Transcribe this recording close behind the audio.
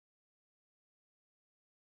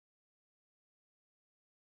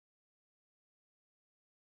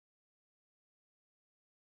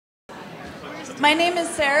My name is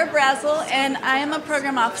Sarah Brasiel, and I am a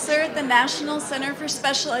program officer at the National Center for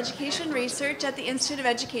Special Education Research at the Institute of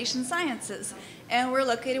Education Sciences. And we're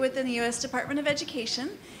located within the U.S. Department of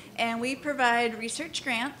Education, and we provide research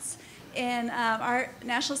grants. And our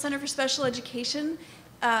National Center for Special Education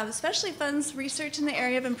especially funds research in the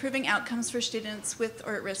area of improving outcomes for students with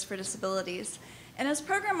or at risk for disabilities. And as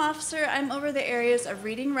program officer, I'm over the areas of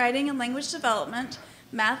reading, writing, and language development,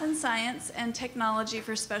 math and science, and technology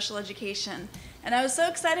for special education. And I was so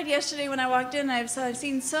excited yesterday when I walked in. I've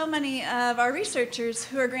seen so many of our researchers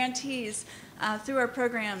who are grantees through our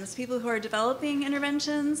programs, people who are developing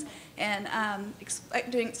interventions and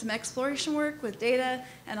doing some exploration work with data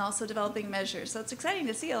and also developing measures. So it's exciting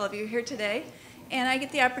to see all of you here today. And I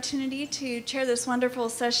get the opportunity to chair this wonderful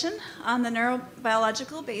session on the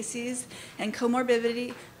neurobiological bases and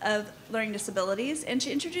comorbidity of learning disabilities, and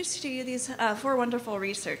to introduce to you these four wonderful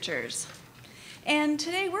researchers. And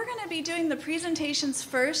today we're going to be doing the presentations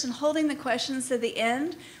first and holding the questions to the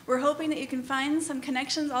end. We're hoping that you can find some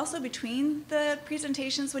connections also between the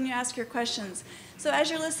presentations when you ask your questions. So as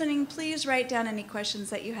you're listening, please write down any questions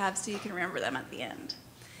that you have so you can remember them at the end.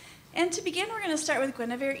 And to begin, we're going to start with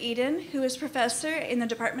Guinevere Eden, who is professor in the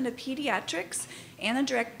Department of Pediatrics and the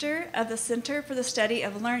director of the Center for the Study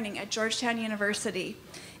of Learning at Georgetown University.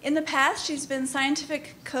 In the past, she's been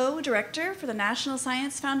scientific co-director for the National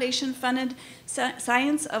Science Foundation-funded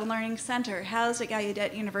Science of Learning Center, housed at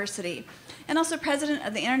Gallaudet University, and also president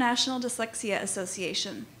of the International Dyslexia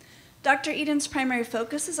Association. Dr. Eden's primary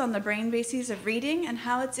focus is on the brain bases of reading and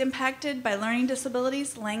how it's impacted by learning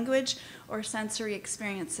disabilities, language, or sensory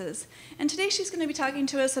experiences. And today she's going to be talking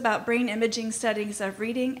to us about brain imaging studies of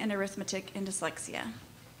reading and arithmetic in dyslexia.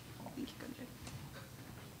 Thank you, Guinevere.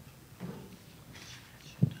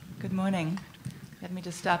 Good morning. Let me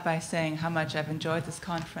just start by saying how much I've enjoyed this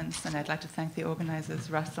conference, and I'd like to thank the organizers,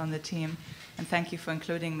 Russell and the team, and thank you for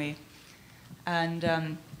including me.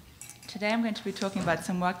 And today I'm going to be talking about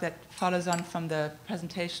some work that follows on from the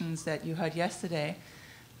presentations that you heard yesterday.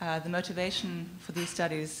 The motivation for these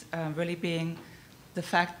studies really being the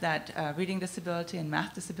fact that reading disability and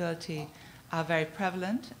math disability are very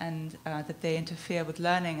prevalent, and that they interfere with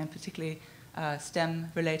learning, and particularly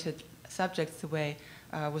STEM-related subjects, the way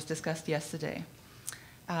was discussed yesterday.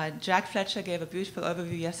 Jack Fletcher gave a beautiful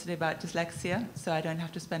overview yesterday about dyslexia, so I don't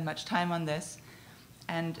have to spend much time on this.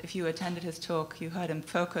 And if you attended his talk, you heard him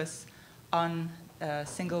focus on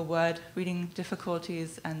single word reading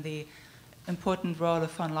difficulties and the important role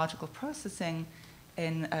of phonological processing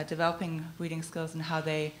in developing reading skills, and how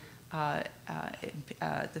they,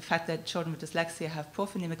 the fact that children with dyslexia have poor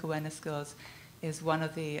phonemic awareness skills is one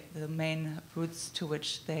of the main routes to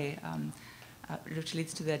which they, which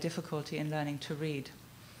leads to their difficulty in learning to read.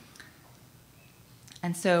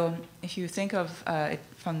 And so if you think of it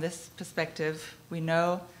from this perspective, we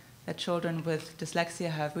know that children with dyslexia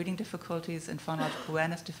have reading difficulties and phonological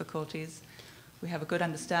awareness difficulties. We have a good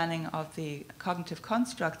understanding of the cognitive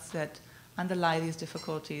constructs that underlie these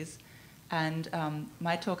difficulties. And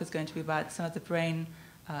my talk is going to be about some of the brain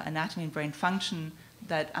anatomy and brain function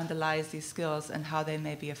that underlies these skills and how they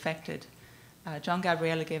may be affected. John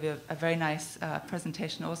Gabriele gave a very nice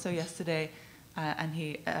presentation also yesterday, and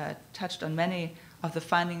he touched on many of the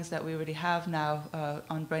findings that we already have now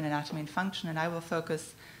on brain anatomy and function, and I will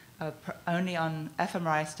focus only on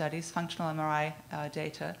fMRI studies, functional MRI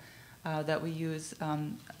data that we use,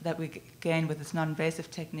 that we gain with this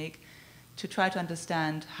non-invasive technique to try to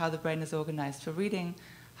understand how the brain is organized for reading,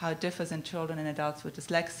 how it differs in children and adults with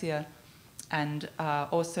dyslexia, and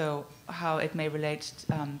also how it may relate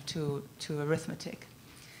to arithmetic.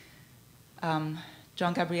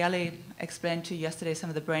 John Gabriele explained to you yesterday some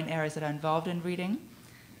of the brain areas that are involved in reading.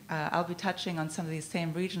 I'll be touching on some of these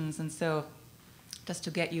same regions, and so just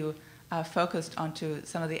to get you focused onto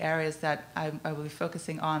some of the areas that I will be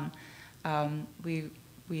focusing on.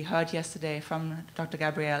 We heard yesterday from Dr.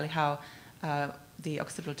 Gabriele how the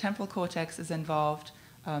occipital-temporal cortex is involved.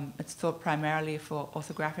 It's thought primarily for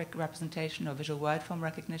orthographic representation or visual word form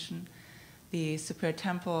recognition. The superior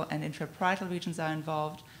temporal and intraparietal regions are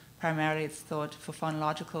involved. Primarily it's thought for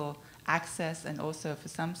phonological access and also for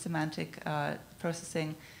some semantic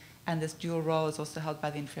processing. And this dual role is also held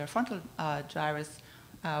by the inferior frontal gyrus,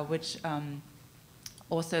 which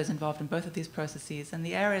also is involved in both of these processes. And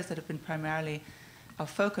the areas that have been primarily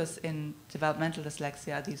of focus in developmental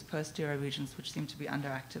dyslexia are these posterior regions, which seem to be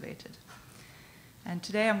underactivated. And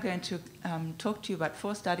today I'm going to talk to you about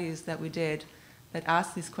 4 studies that we did that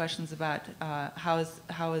ask these questions about how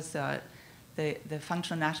is the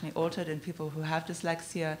functional anatomy altered in people who have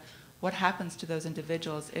dyslexia, what happens to those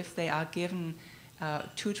individuals if they are given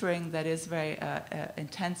tutoring that is very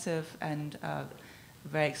intensive and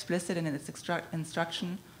very explicit in its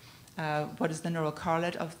instruction. What does the neural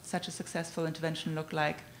correlate of such a successful intervention look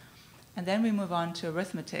like? And then we move on to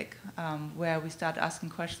arithmetic, where we start asking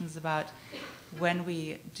questions about when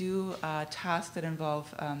we do tasks that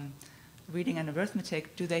involve reading and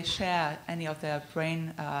arithmetic, do they share any of their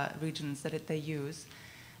brain regions that they use?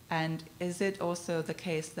 And is it also the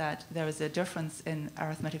case that there is a difference in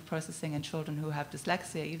arithmetic processing in children who have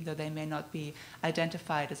dyslexia, even though they may not be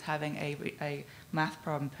identified as having a math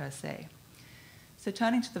problem per se? So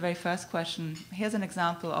turning to the very first question, here's an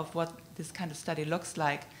example of what this kind of study looks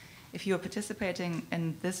like. If you are participating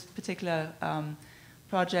in this particular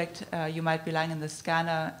project, you might be lying in the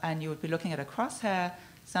scanner and you would be looking at a crosshair.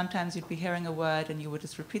 Sometimes you'd be hearing a word and you would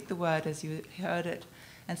just repeat the word as you heard it.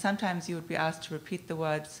 And sometimes you would be asked to repeat the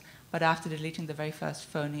words, but after deleting the very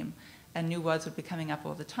first phoneme. And new words would be coming up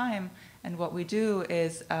all the time. And what we do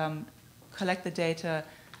is collect the data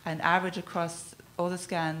and average across all the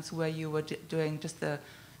scans where you were doing just the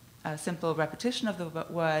simple repetition of the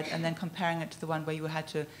word and then comparing it to the one where you had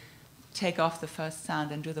to take off the first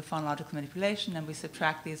sound and do the phonological manipulation, and we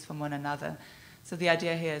subtract these from one another. So the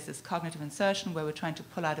idea here is this cognitive insertion where we're trying to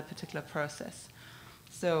pull out a particular process.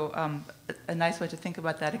 So a nice way to think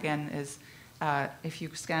about that again is if you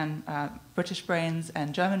scan British brains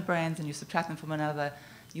and German brains and you subtract them from one another,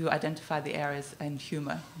 you identify the areas in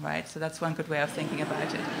humor, right? So that's one good way of thinking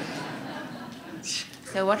about it.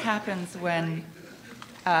 So what happens when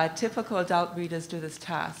typical adult readers do this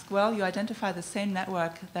task? Well, you identify the same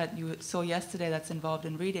network that you saw yesterday that's involved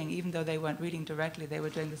in reading, even though they weren't reading directly, they were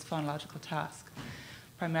doing this phonological task,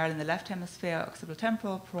 primarily in the left hemisphere,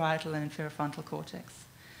 occipital-temporal, parietal, and inferior frontal cortex.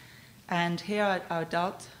 And here are our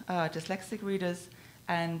adult dyslexic readers,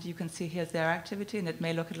 and you can see here's their activity, and it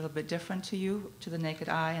may look a little bit different to you, to the naked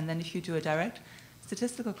eye. And then if you do a direct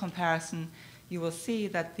statistical comparison, you will see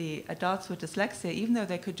that the adults with dyslexia, even though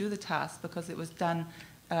they could do the task because it was done,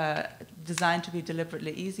 designed to be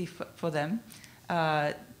deliberately easy for them,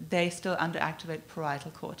 they still underactivate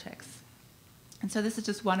parietal cortex. And so this is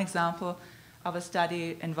just one example of a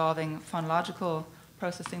study involving phonological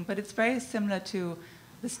processing, but it's very similar to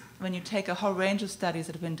this, when you take a whole range of studies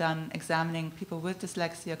that have been done examining people with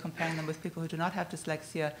dyslexia, comparing them with people who do not have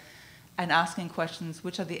dyslexia, and asking questions,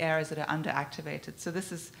 which are the areas that are underactivated. So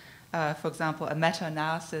this is, for example, a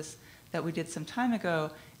meta-analysis that we did some time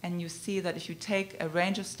ago, and you see that if you take a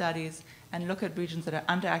range of studies and look at regions that are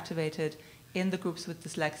underactivated in the groups with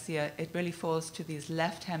dyslexia, it really falls to these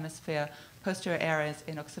left hemisphere posterior areas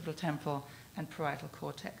in occipital-temporal and parietal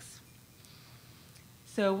cortex.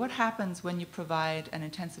 So what happens when you provide an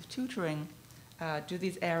intensive tutoring? Do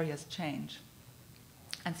these areas change?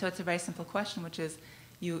 And so it's a very simple question, which is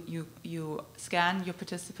you scan your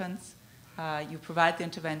participants, you provide the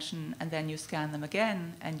intervention, and then you scan them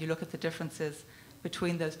again, and you look at the differences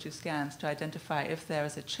between those two scans to identify if there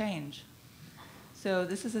is a change. So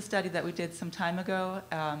this is a study that we did some time ago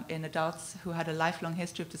in adults who had a lifelong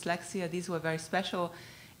history of dyslexia. These were very special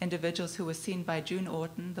individuals who were seen by June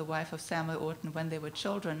Orton, the wife of Samuel Orton, when they were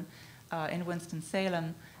children in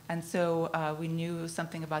Winston-Salem. And so we knew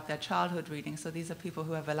something about their childhood reading. So these are people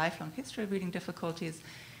who have a lifelong history of reading difficulties.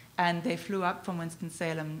 And they flew up from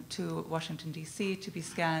Winston-Salem to Washington, D.C. to be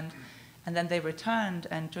scanned. And then they returned.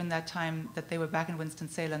 And during that time that they were back in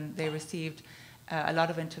Winston-Salem, they received a lot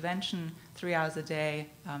of intervention, 3 hours a day,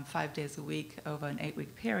 5 days a week, over an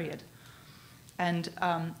 8-week period. And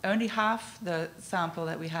only half the sample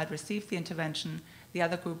that we had received the intervention. The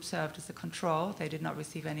other group served as a control. They did not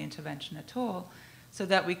receive any intervention at all, so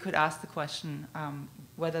that we could ask the question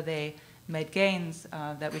whether they made gains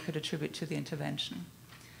that we could attribute to the intervention.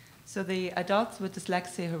 So the adults with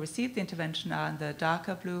dyslexia who received the intervention are in the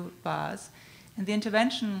darker blue bars. And the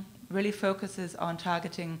intervention really focuses on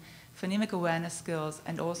targeting phonemic awareness skills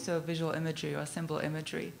and also visual imagery or symbol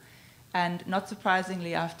imagery. And not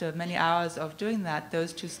surprisingly, after many hours of doing that,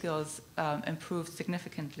 those two skills improved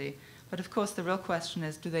significantly. But of course, the real question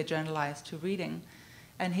is, do they generalize to reading?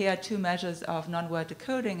 And here are two measures of non-word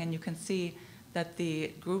decoding, and you can see that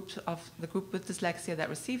the group with dyslexia that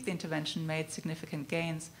received the intervention made significant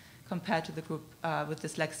gains compared to the group with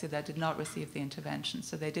dyslexia that did not receive the intervention.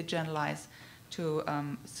 So they did generalize to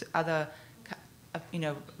other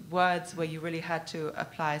words where you really had to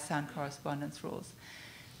apply sound correspondence rules.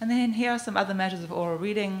 And then here are some other measures of oral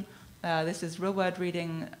reading. This is real word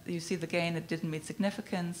reading. You see the gain, it didn't meet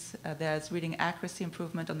significance. There's reading accuracy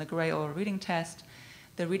improvement on the gray oral reading test.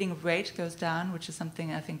 The reading rate goes down, which is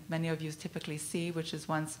something I think many of you typically see, which is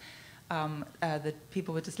once the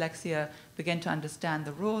people with dyslexia begin to understand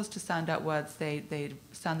the rules to sound out words. They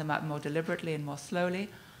sound them out more deliberately and more slowly.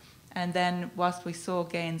 And then whilst we saw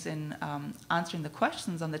gains in answering the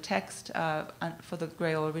questions on the text for the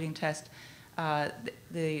Gray oral reading test,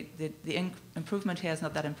 the improvement here is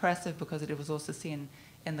not that impressive because it was also seen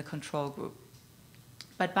in the control group.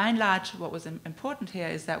 But by and large, what was important here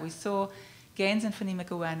is that we saw gains in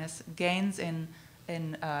phonemic awareness, gains in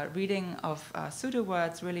reading of pseudo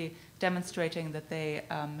words, really demonstrating that they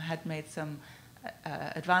had made some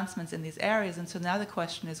advancements in these areas. And so now the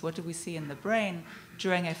question is, what do we see in the brain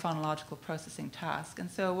during a phonological processing task? And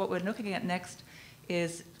so what we're looking at next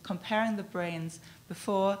is comparing the brains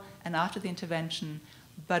before and after the intervention,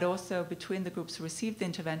 but also between the groups who received the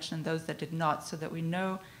intervention and those that did not, so that we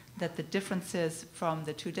know that the differences from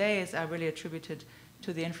the 2 days are really attributed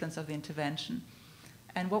to the influence of the intervention.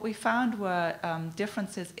 And what we found were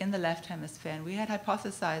differences in the left hemisphere. And we had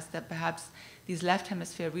hypothesized that perhaps these left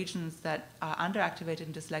hemisphere regions that are underactivated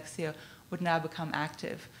in dyslexia would now become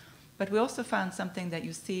active. But we also found something that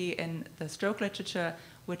you see in the stroke literature,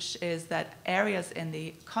 which is that areas in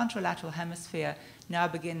the contralateral hemisphere now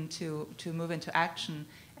begin to move into action.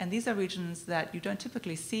 And these are regions that you don't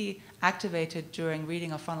typically see activated during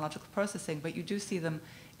reading or phonological processing, but you do see them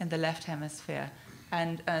in the left hemisphere.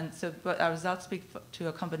 And so our results speak to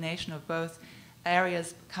a combination of both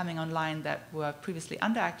areas coming online that were previously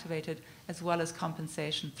underactivated, as well as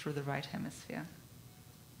compensation through the right hemisphere.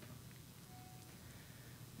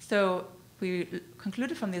 So we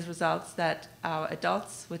concluded from these results that our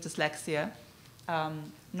adults with dyslexia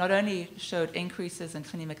not only showed increases in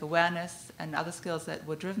phonemic awareness and other skills that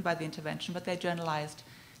were driven by the intervention, but they generalized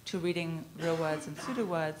to reading real words and pseudo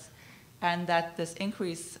words, and that this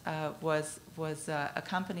increase was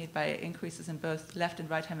accompanied by increases in both left and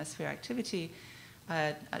right hemisphere activity.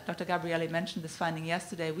 Dr. Gabrielli mentioned this finding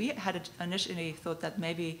yesterday. We had initially thought that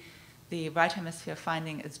maybe the right hemisphere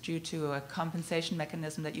finding is due to a compensation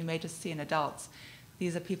mechanism that you may just see in adults.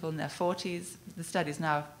 These are people in their 40s. The study is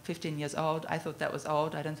now 15 years old. I thought that was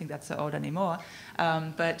old. I don't think that's so old anymore.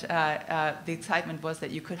 But the excitement was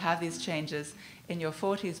that you could have these changes in your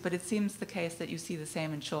 40s, but it seems the case that you see the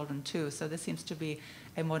same in children too. So this seems to be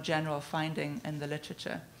a more general finding in the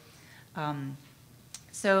literature.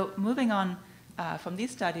 So moving on from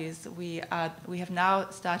these studies, we have now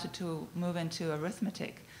started to move into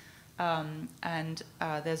arithmetic. And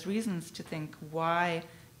there's reasons to think why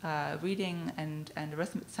reading and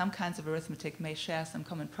some kinds of arithmetic may share some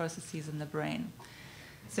common processes in the brain.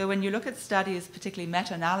 So when you look at studies, particularly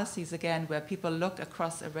meta-analyses again, where people look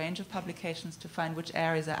across a range of publications to find which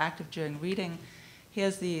areas are active during reading,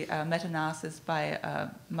 here's the meta-analysis by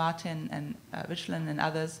Martin and Richlin and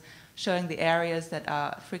others, showing the areas that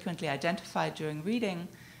are frequently identified during reading.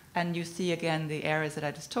 And you see again the areas that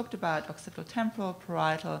I just talked about, occipital-temporal,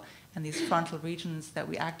 parietal, and these frontal regions that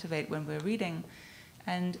we activate when we're reading.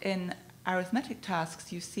 And in arithmetic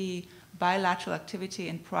tasks, you see bilateral activity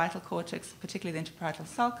in parietal cortex, particularly the interparietal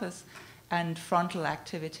sulcus, and frontal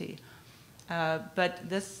activity. But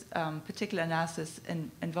this particular analysis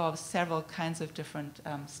involves several kinds of different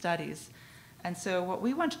studies. And so what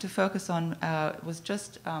we wanted to focus on was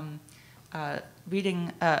just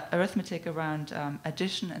reading arithmetic around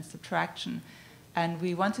addition and subtraction. And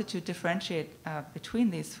we wanted to differentiate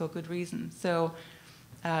between these for good reason. So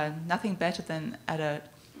nothing better than at a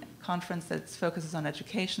conference that focuses on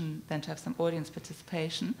education than to have some audience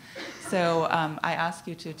participation. So I ask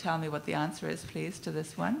you to tell me what the answer is, please, to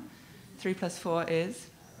this one. 3 + 4 is?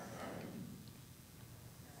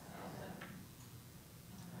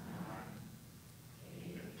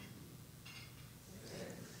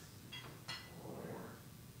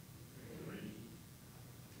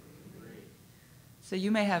 So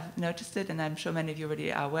you may have noticed it, and I'm sure many of you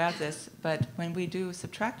already are aware of this, but when we do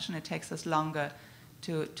subtraction, it takes us longer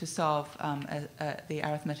to solve the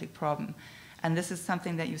arithmetic problem. And this is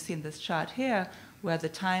something that you see in this chart here, where the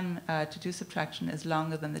time to do subtraction is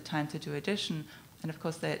longer than the time to do addition. And of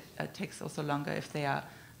course, that takes also longer if they are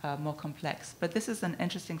more complex. But this is an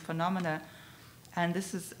interesting phenomena. And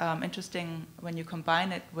this is interesting when you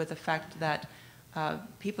combine it with the fact that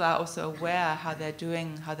people are also aware how they're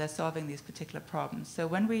doing, how they're solving these particular problems. So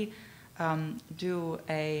when we do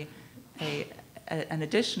an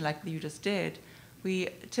addition like you just did, we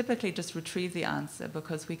typically just retrieve the answer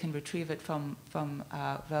because we can retrieve it from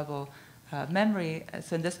verbal memory.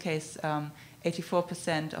 So in this case,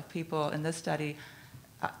 84% of people in this study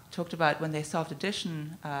talked about when they solved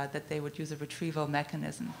addition that they would use a retrieval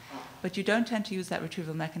mechanism. But you don't tend to use that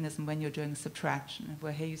retrieval mechanism when you're doing subtraction,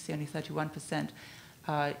 where here you see only 31%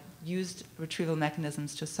 used retrieval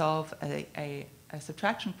mechanisms to solve a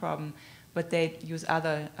subtraction problem, but they use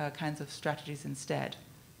other kinds of strategies instead.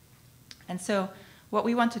 And so what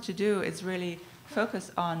we wanted to do is really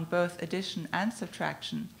focus on both addition and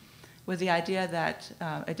subtraction, with the idea that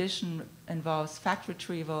addition involves fact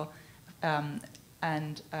retrieval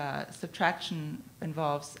and subtraction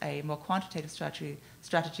involves a more quantitative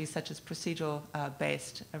strategy such as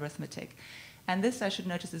procedural-based arithmetic. And this, I should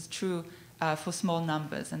notice, is true for small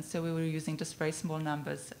numbers. And so we were using just very small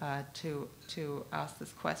numbers to ask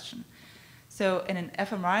this question. So in an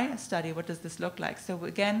fMRI study, what does this look like? So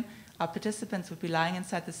again, our participants would be lying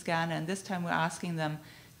inside the scanner, and this time we're asking them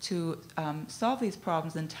to solve these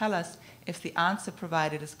problems and tell us if the answer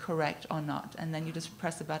provided is correct or not. And then you just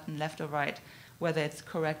press a button left or right whether it's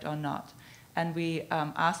correct or not. And we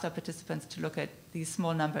asked our participants to look at these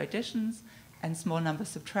small number additions and small number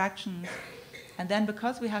subtractions. And then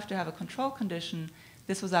because we have to have a control condition,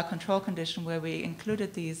 this was our control condition where we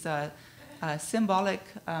included these symbolic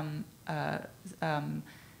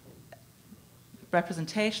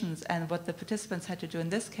representations. And what the participants had to do in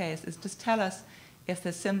this case is just tell us if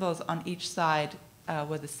the symbols on each side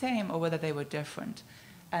were the same or whether they were different.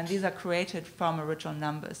 And these are created from original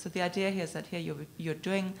numbers. So the idea here is that here you're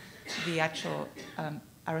doing the actual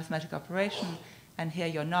arithmetic operation, and here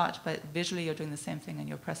you're not, but visually you're doing the same thing and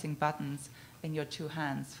you're pressing buttons in your two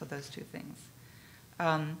hands for those two things.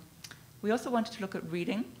 We also wanted to look at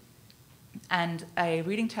reading. And a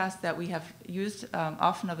reading task that we have used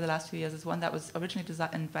often over the last few years is one that was originally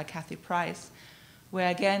designed by Kathy Price, where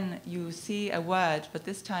again you see a word, but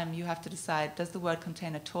this time you have to decide, does the word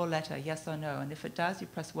contain a tall letter, yes or no? And if it does, you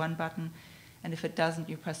press one button, and if it doesn't,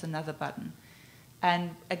 you press another button.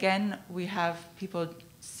 And again, we have people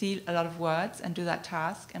see a lot of words and do that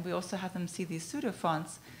task, and we also have them see these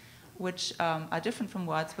pseudo-fonts, which are different from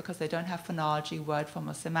words because they don't have phonology, word form,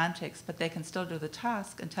 or semantics, but they can still do the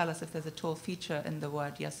task and tell us if there's a tall feature in the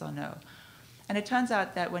word, yes or no. And it turns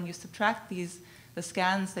out that when you subtract the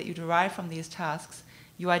scans that you derive from these tasks,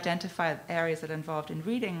 you identify areas that are involved in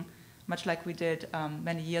reading, much like we did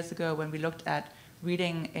many years ago when we looked at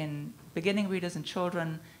reading in beginning readers in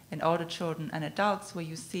children, in older children, and adults, where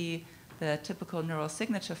you see the typical neural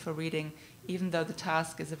signature for reading, even though the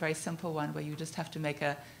task is a very simple one where you just have to make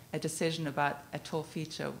a decision about a tall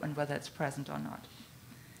feature and whether it's present or not.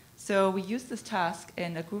 So we use this task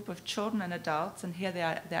in a group of children and adults, and here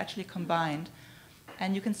they're actually combined.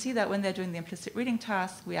 And you can see that when they're doing the implicit reading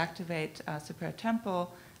task, we activate superior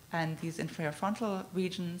temporal and these inferior frontal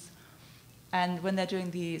regions. And when they're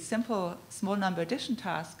doing the simple small number addition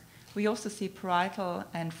task, we also see parietal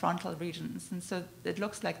and frontal regions. And so it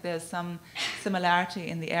looks like there's some similarity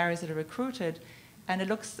in the areas that are recruited. And it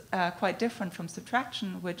looks quite different from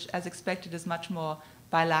subtraction, which, as expected, is much more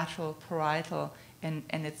bilateral, parietal in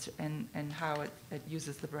how it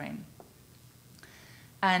uses the brain.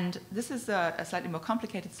 And this is a slightly more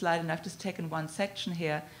complicated slide, and I've just taken one section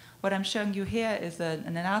here. What I'm showing you here is an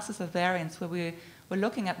analysis of variance where we're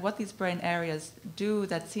looking at what these brain areas do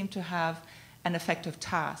that seem to have an effective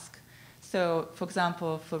task. So, for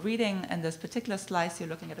example, for reading, in this particular slice, you're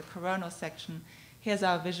looking at a coronal section. Here's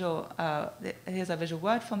our visual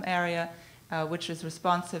word form area, which is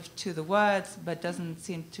responsive to the words, but doesn't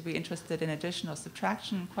seem to be interested in addition or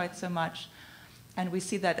subtraction quite so much. And we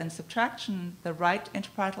see that in subtraction, the right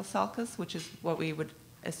interparietal sulcus, which is what we would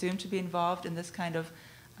assume to be involved in this kind of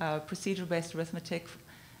procedural-based arithmetic,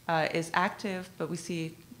 is active, but we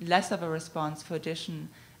see less of a response for addition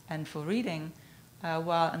and for reading,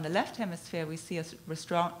 while in the left hemisphere we see a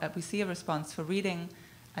response for reading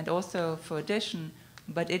and also for addition,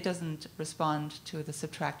 but it doesn't respond to the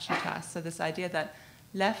subtraction task. So this idea that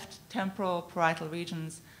left temporal parietal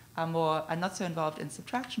regions are not so involved in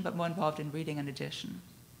subtraction, but more involved in reading and addition.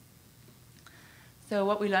 So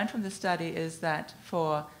what we learned from this study is that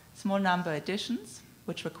for small number additions,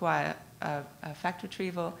 which require fact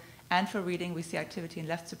retrieval, and for reading, we see activity in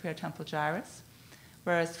left superior temporal gyrus,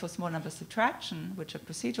 whereas for small number subtraction, which are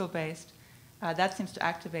procedural based, that seems to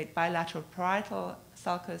activate bilateral parietal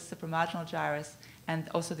sulcus, supramarginal gyrus, and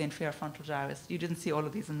also the inferior frontal gyrus. You didn't see all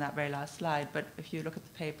of these in that very last slide, but if you look at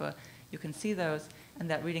the paper, you can see those, and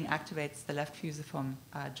that reading activates the left fusiform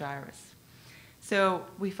gyrus. So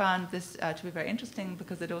we found this to be very interesting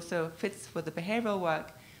because it also fits with the behavioral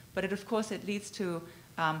work, but of course it leads to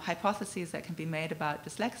hypotheses that can be made about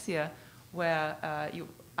dyslexia, where you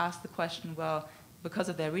ask the question, well, because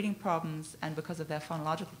of their reading problems and because of their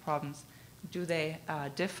phonological problems, do they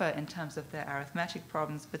differ in terms of their arithmetic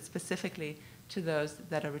problems, but specifically to those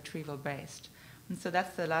that are retrieval-based? And so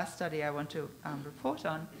that's the last study I want to report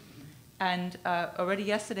on. And already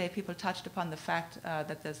yesterday, people touched upon the fact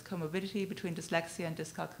that there's comorbidity between dyslexia and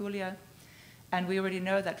dyscalculia. And we already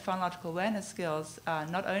know that phonological awareness skills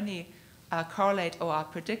not only correlate or are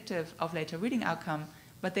predictive of later reading outcome,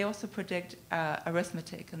 but they also predict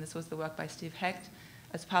arithmetic. And this was the work by Steve Hecht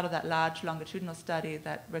as part of that large longitudinal study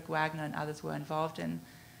that Rick Wagner and others were involved in.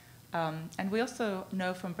 And we also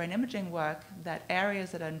know from brain imaging work that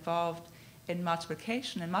areas that are involved in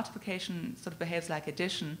multiplication, and multiplication sort of behaves like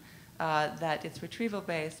addition, that it's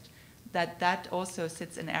retrieval-based, that also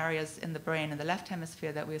sits in areas in the brain in the left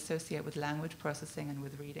hemisphere that we associate with language processing and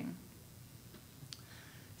with reading.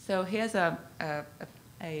 So here's a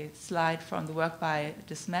slide from the work by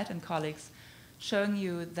de Smet and colleagues showing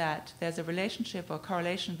you that there's a relationship or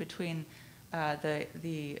correlation between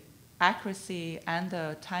the accuracy and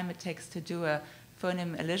the time it takes to do a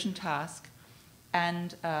phoneme elision task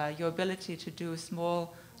and your ability to do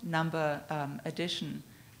small number addition.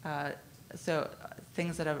 So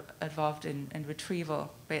things that are involved in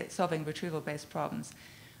retrieval, solving retrieval-based problems.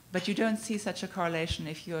 But you don't see such a correlation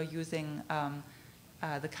if you're using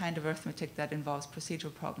the kind of arithmetic that involves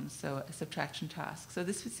procedural problems, so a subtraction task. So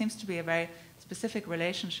this seems to be a very specific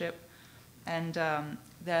relationship. And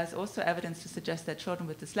there's also evidence to suggest that children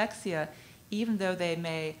with dyslexia, even though they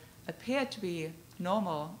may appear to be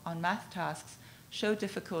normal on math tasks, show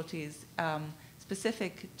difficulties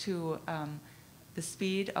specific to the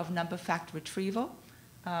speed of number fact retrieval.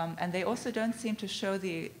 And they also don't seem to show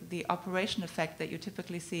the operation effect that you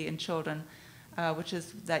typically see in children, which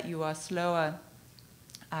is that you are slower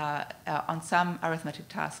on some arithmetic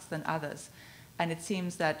tasks than others. And it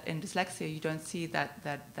seems that in dyslexia, you don't see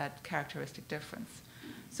that characteristic difference.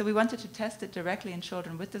 So we wanted to test it directly in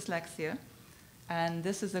children with dyslexia. And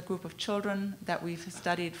this is a group of children that we've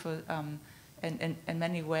studied for, in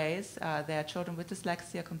many ways. They are children with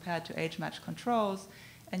dyslexia compared to age-matched controls.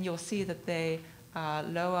 And you'll see that they are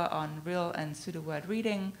lower on real and pseudo-word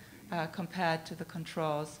reading compared to the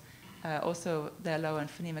controls. Also, they're lower in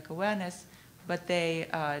phonemic awareness, but they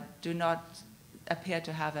do not appear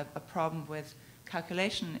to have a problem with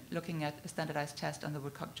calculation looking at a standardized test on the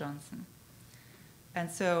Woodcock-Johnson.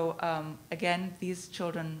 And so, again, these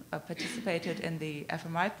children participated in the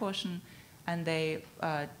fMRI portion, and they,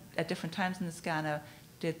 at different times in the scanner,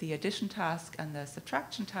 did the addition task and the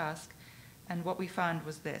subtraction task. And what we found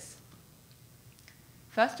was this.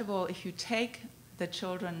 First of all, if you take the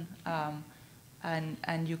children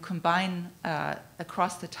and you combine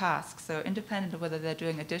across the tasks, so independent of whether they're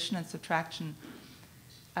doing addition and subtraction,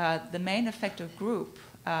 the main effective group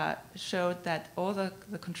showed that all the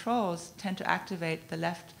controls tend to activate the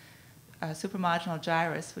left supramarginal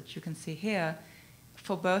gyrus, which you can see here,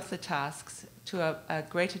 for both the tasks to a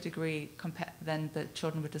greater degree than the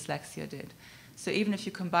children with dyslexia did. So even if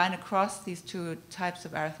you combine across these two types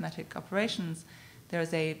of arithmetic operations, there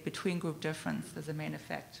is a between-group difference as a main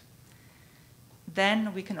effect.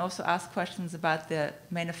 Then we can also ask questions about the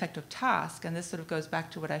main effect of task, and this sort of goes back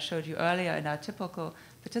to what I showed you earlier in our typical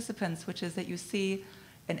participants, which is that you see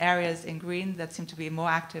in areas in green that seem to be more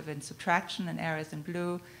active in subtraction and areas in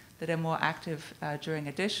blue that are more active during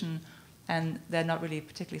addition, and they're not really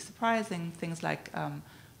particularly surprising. Things like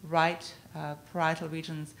right parietal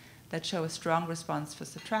regions that show a strong response for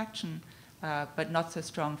subtraction, but not so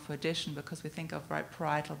strong for addition, because we think of right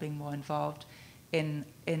parietal being more involved in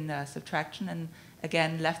subtraction. And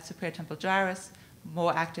again, left superior temporal gyrus,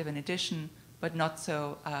 more active in addition, but not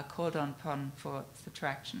so called upon for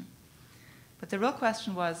subtraction. But the real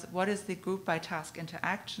question was, what is the group by task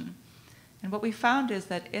interaction? And what we found is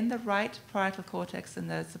that in the right parietal cortex, in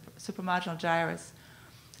the supramarginal gyrus,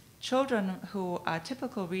 children who are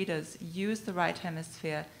typical readers use the right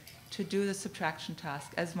hemisphere to do the subtraction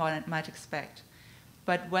task, as one might expect.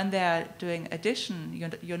 But when they're doing addition,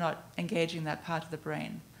 you're not engaging that part of the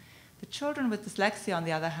brain. The children with dyslexia, on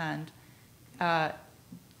the other hand,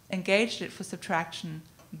 engaged it for subtraction,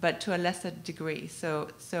 but to a lesser degree. So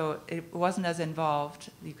it wasn't as involved.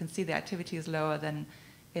 You can see the activity is lower than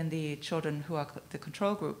in the children who are the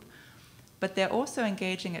control group. But they're also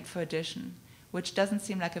engaging it for addition, which doesn't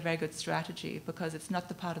seem like a very good strategy, because it's not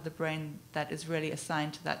the part of the brain that is really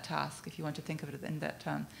assigned to that task, if you want to think of it in that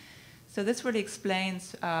term. So this really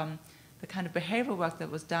explains the kind of behavioral work that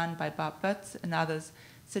was done by Bob Butts and others,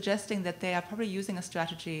 suggesting that they are probably using a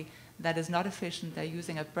strategy that is not efficient. They're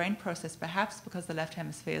using a brain process, perhaps because the left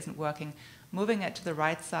hemisphere isn't working, moving it to the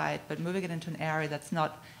right side, but moving it into an area that's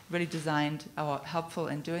not really designed or helpful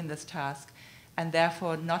in doing this task, and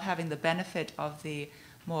therefore not having the benefit of the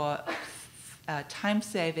more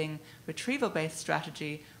time-saving retrieval-based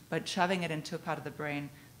strategy, but shoving it into a part of the brain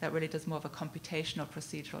that really does more of a computational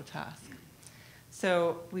procedural task.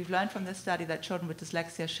 So we've learned from this study that children with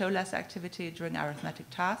dyslexia show less activity during arithmetic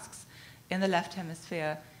tasks in the left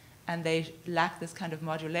hemisphere, and they lack this kind of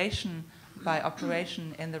modulation by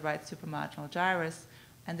operation in the right supramarginal gyrus.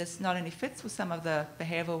 And this not only fits with some of the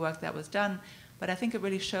behavioral work that was done, but I think it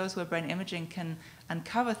really shows where brain imaging can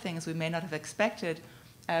uncover things we may not have expected.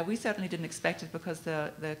 We certainly didn't expect it because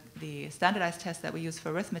the standardized test that we use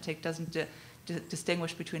for arithmetic doesn't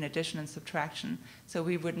distinguish between addition and subtraction. So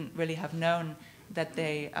we wouldn't really have known that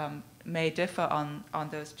they may differ on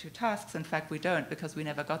those two tasks. In fact, we don't, because we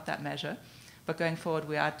never got that measure. But going forward,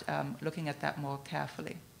 we are looking at that more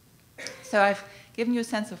carefully. So I've given you a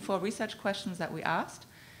sense of 4 research questions that we asked.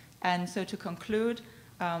 And so to conclude,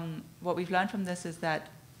 what we've learned from this is that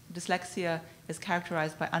dyslexia is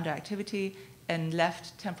characterized by underactivity in left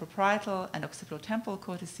temporoparietal and occipital-temporal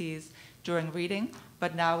cortices during reading,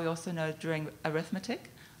 but now we also know during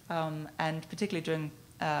arithmetic, and particularly during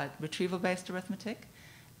retrieval-based arithmetic.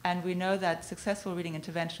 And we know that successful reading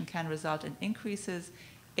intervention can result in increases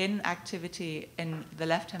in activity in the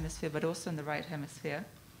left hemisphere, but also in the right hemisphere.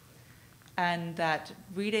 And that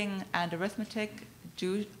reading and arithmetic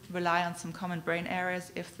do rely on some common brain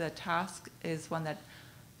areas if the task is one that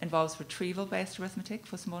involves retrieval-based arithmetic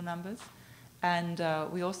for small numbers. And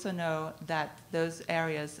we also know that those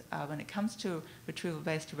areas, when it comes to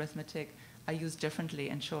retrieval-based arithmetic, are used differently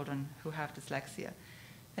in children who have dyslexia.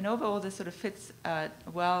 And overall, this sort of fits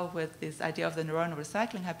well with this idea of the neuronal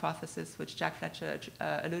recycling hypothesis, which Jack Fletcher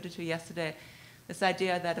alluded to yesterday. This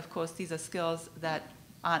idea that, of course, these are skills that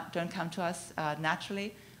don't come to us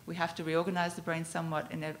naturally. We have to reorganize the brain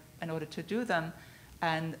somewhat in order to do them.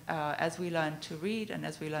 And as we learn to read and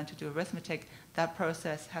as we learn to do arithmetic, that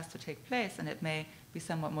process has to take place, and it may be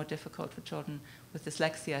somewhat more difficult for children with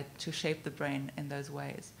dyslexia to shape the brain in those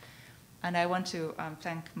ways. And I want to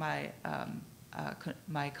thank my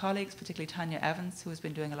colleagues, particularly Tanya Evans, who has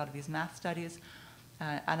been doing a lot of these math studies.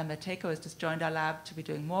 Anna Matejko has just joined our lab to be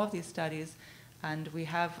doing more of these studies. And we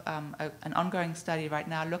have an ongoing study right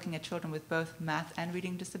now looking at children with both math and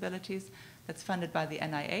reading disabilities that's funded by the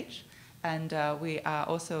NIH. And we are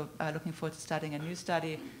also looking forward to starting a new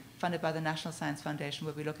study funded by the National Science Foundation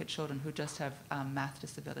where we look at children who just have math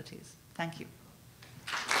disabilities. Thank you.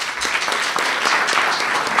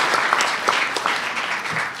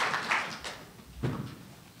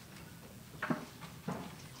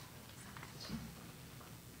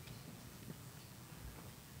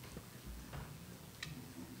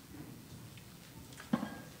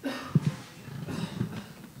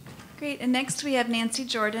 Great, and next we have Nancy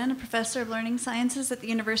Jordan, a professor of learning sciences at the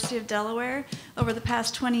University of Delaware. Over the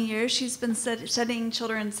past 20 years, she's been studying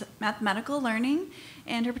children's mathematical learning,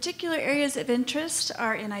 and her particular areas of interest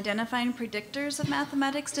are in identifying predictors of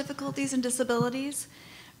mathematics difficulties and disabilities,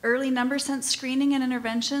 early number sense screening and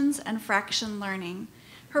interventions, and fraction learning.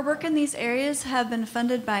 Her work in these areas have been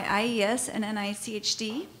funded by IES and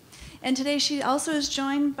NICHD. And today she also is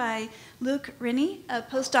joined by Luc Rinne, a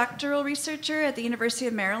postdoctoral researcher at the University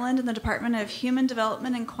of Maryland in the Department of Human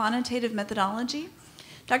Development and Quantitative Methodology.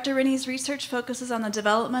 Dr. Rinne's research focuses on the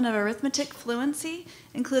development of arithmetic fluency,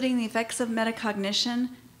 including the effects of metacognition,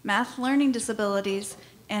 math learning disabilities,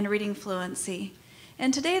 and reading fluency.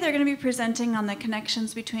 And today they're going to be presenting on the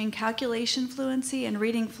connections between calculation fluency and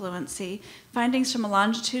reading fluency, findings from a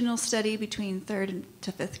longitudinal study between 3rd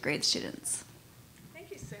to 5th grade students.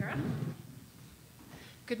 Sarah.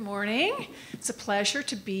 Good morning. It's a pleasure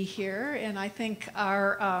to be here, and I think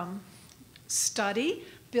our study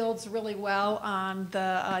builds really well on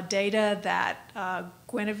the data that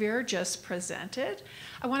Guinevere just presented.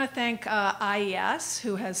 I want to thank IES,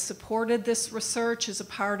 who has supported this research as a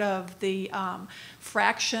part of the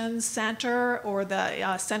Fractions Center, or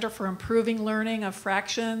the Center for Improving Learning of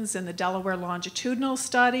Fractions in the Delaware Longitudinal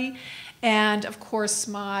Study. And of course,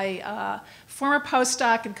 my former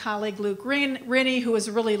postdoc and colleague Luc Rinne, who has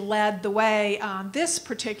really led the way on this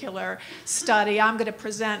particular study. I'm going to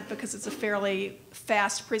present because it's a fairly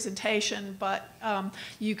fast presentation, but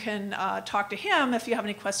you can talk to him if you have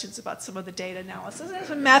any questions about some of the data analysis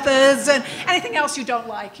and methods and anything else you don't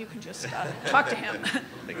like. You can just talk to him.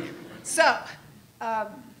 Thank you. So,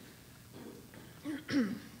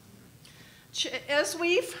 as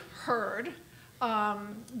we've heard,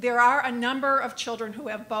 there are a number of children who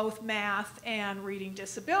have both math and reading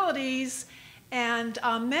disabilities, and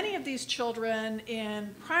many of these children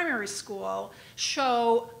in primary school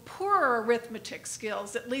show poorer arithmetic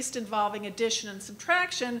skills, at least involving addition and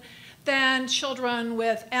subtraction, than children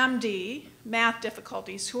with MD, math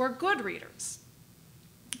difficulties, who are good readers.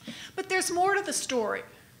 But there's more to the story.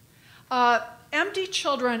 MD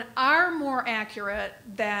children are more accurate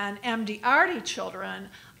than MD-RD children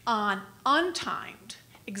on untimed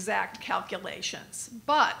exact calculations,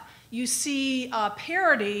 but you see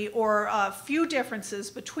parity or few differences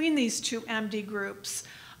between these two MD groups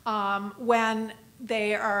when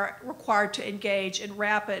they are required to engage in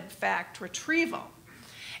rapid fact retrieval.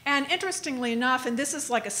 And interestingly enough, and this is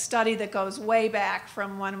like a study that goes way back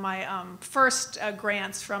from one of my first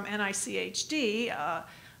grants from NICHD,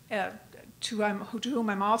 to whom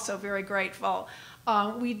I'm also very grateful,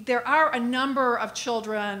 there are a number of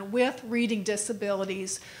children with reading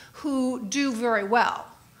disabilities who do very well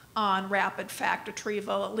on rapid fact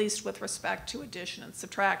retrieval, at least with respect to addition and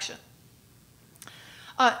subtraction.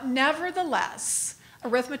 Nevertheless,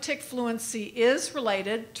 arithmetic fluency is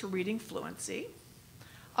related to reading fluency.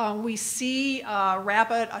 We see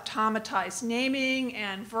rapid automatized naming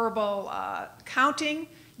and verbal counting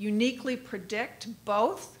uniquely predict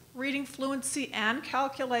both reading fluency and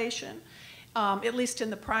calculation, at least in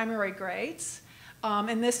the primary grades.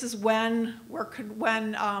 And this is when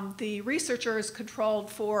the researchers controlled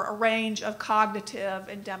for a range of cognitive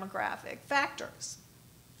and demographic factors.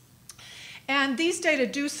 And these data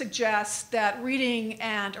do suggest that reading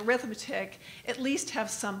and arithmetic at least have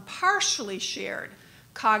some partially shared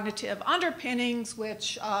cognitive underpinnings,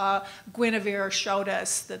 which Guinevere showed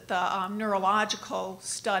us that the neurological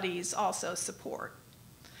studies also support.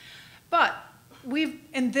 But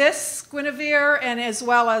in this, Guinevere, and as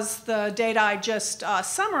well as the data I just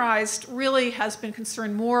summarized, really has been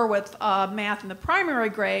concerned more with math in the primary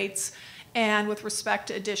grades and with respect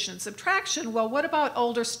to addition and subtraction. Well, what about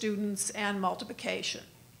older students and multiplication?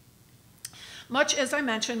 As I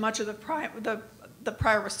mentioned, much of the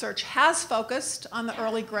prior research has focused on the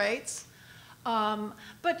early grades.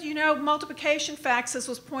 But you know, multiplication facts, as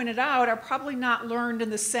was pointed out, are probably not learned in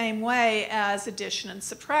the same way as addition and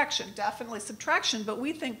subtraction. Definitely subtraction, but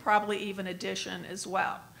we think probably even addition as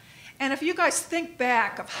well. And if you guys think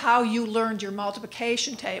back of how you learned your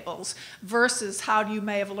multiplication tables versus how you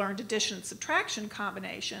may have learned addition and subtraction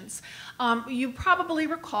combinations, you probably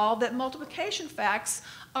recall that multiplication facts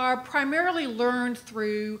are primarily learned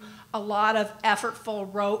through a lot of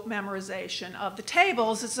effortful rote memorization of the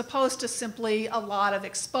tables as opposed to simply a lot of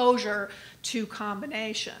exposure to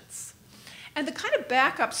combinations. And the kind of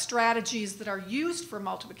backup strategies that are used for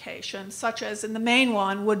multiplication, such as in the main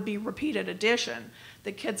one would be repeated addition,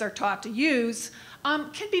 that kids are taught to use,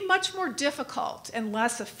 can be much more difficult and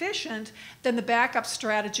less efficient than the backup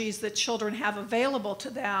strategies that children have available to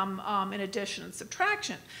them in addition and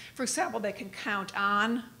subtraction. For example, they can count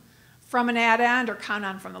on from an addend or count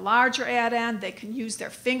on from the larger addend. They can use their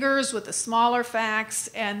fingers with the smaller facts,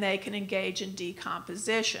 and they can engage in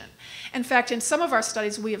decomposition. In fact, in some of our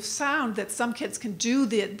studies, we have found that some kids can do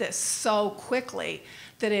this so quickly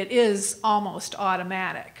that it is almost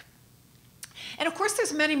automatic. And of course,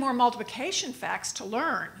 there's many more multiplication facts to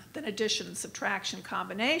learn than addition and subtraction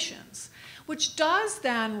combinations, which does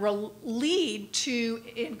then lead to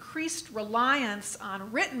increased reliance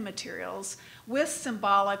on written materials with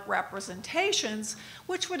symbolic representations,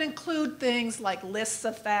 which would include things like lists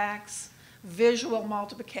of facts, visual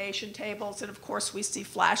multiplication tables, and of course we see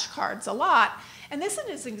flashcards a lot. And this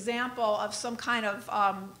is an example of some kind of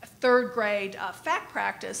third grade fact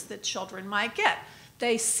practice that children might get.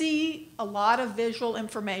 They see a lot of visual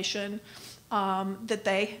information that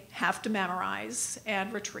they have to memorize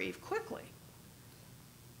and retrieve quickly.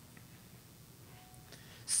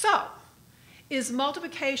 So, is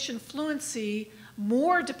multiplication fluency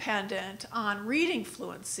more dependent on reading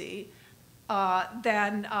fluency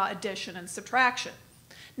than addition and subtraction?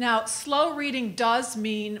 Now, slow reading does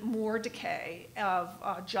mean more decay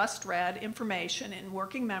of just read information in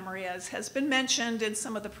working memory, as has been mentioned in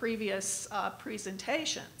some of the previous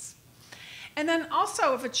presentations. And then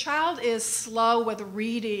also, if a child is slow with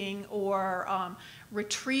reading or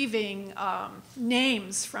retrieving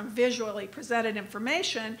names from visually presented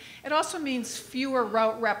information, it also means fewer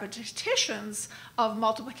rote repetitions of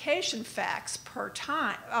multiplication facts per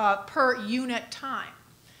unit time.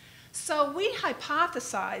 So we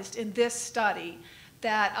hypothesized in this study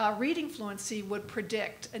that reading fluency would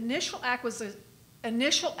predict initial acquisition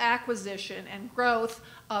and growth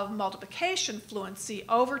of multiplication fluency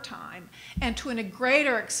over time, and to a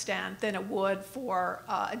greater extent than it would for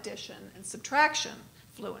addition and subtraction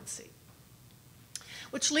fluency.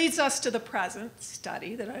 Which leads us to the present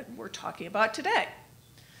study that we're talking about today.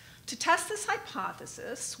 To test this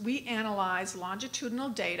hypothesis, we analyzed longitudinal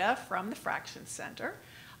data from the Fraction Center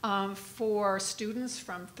for students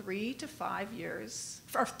from 3 to 5 years,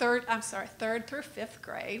 or third through 5th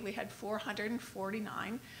grade. We had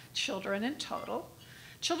 449 children in total.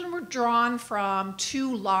 Children were drawn from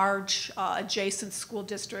 2 large adjacent school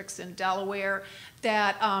districts in Delaware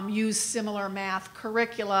that use similar math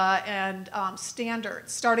curricula and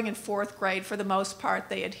standards. Starting in 4th grade, for the most part,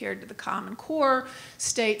 they adhered to the Common Core,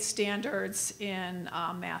 state standards in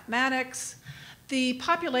mathematics. The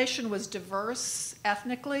population was diverse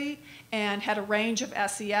ethnically and had a range of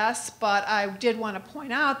SES, but I did want to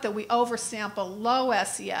point out that we oversample low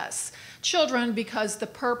SES children because the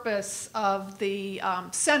purpose of the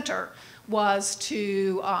center was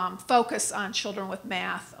to focus on children with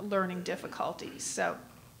math learning difficulties. So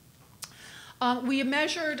we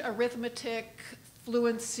measured arithmetic,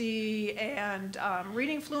 fluency, and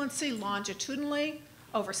reading fluency longitudinally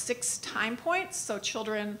over 6 time points. So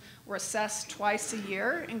children were assessed twice a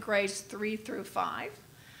year in grades 3 through 5.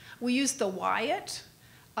 We used the Wyatt,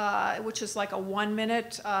 which is like a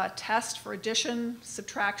 1-minute test for addition,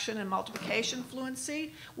 subtraction, and multiplication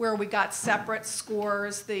fluency, where we got separate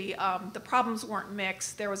scores. The problems weren't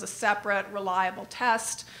mixed. There was a separate, reliable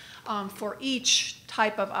test for each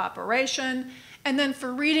type of operation. And then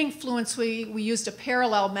for reading fluency, we used a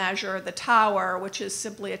parallel measure, the Tower, which is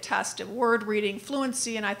simply a test of word reading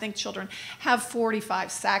fluency, and I think children have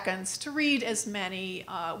 45 seconds to read as many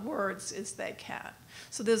words as they can.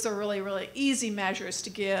 So those are really, really easy measures to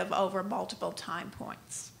give over multiple time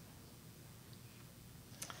points.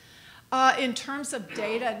 In terms of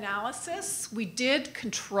data analysis, we did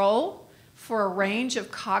control for a range of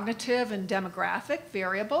cognitive and demographic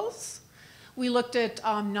variables. We looked at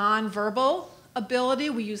nonverbal ability.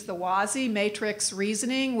 We used the WASI matrix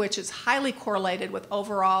reasoning, which is highly correlated with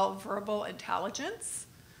overall verbal intelligence.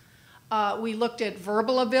 We looked at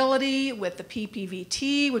verbal ability with the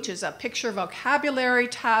PPVT, which is a picture vocabulary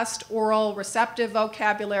test, oral receptive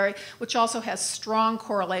vocabulary, which also has strong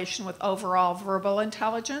correlation with overall verbal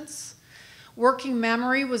intelligence. Working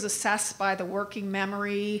memory was assessed by the Working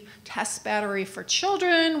Memory Test Battery for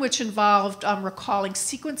Children, which involved recalling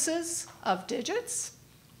sequences of digits.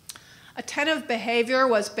 Attentive behavior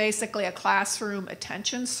was basically a classroom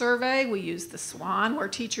attention survey. We used the SWAN, where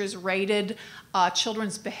teachers rated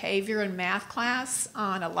children's behavior in math class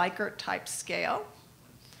on a Likert-type scale.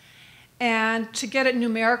 And to get at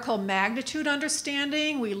numerical magnitude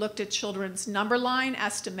understanding, we looked at children's number line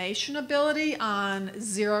estimation ability on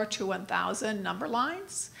 0 to 1,000 number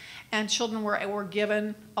lines. And children were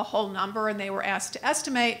given a whole number, and they were asked to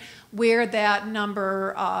estimate where that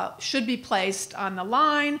number should be placed on the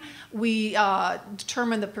line. We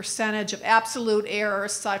determined the percentage of absolute error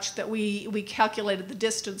such that we calculated the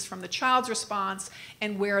distance from the child's response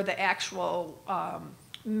and where the actual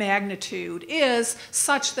magnitude is,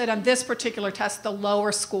 such that on this particular test, the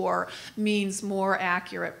lower score means more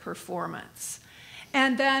accurate performance.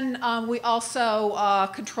 And then we also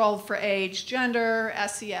controlled for age, gender,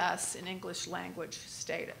 SES, and English language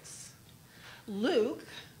status. Luke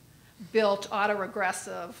built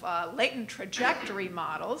autoregressive latent trajectory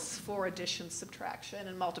models for addition, subtraction,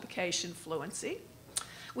 and multiplication fluency.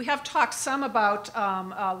 We have talked some about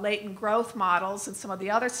latent growth models in some of the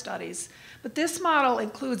other studies, but this model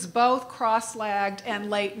includes both cross-lagged and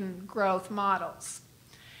latent growth models.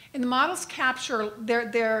 And the models capture,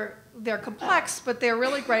 they're complex, but they're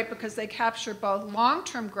really great because they capture both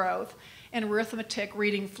long-term growth and arithmetic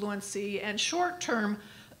reading fluency and short-term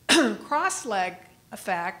cross-lagged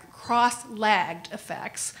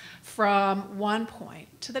effects from one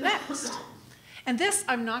point to the next. And this,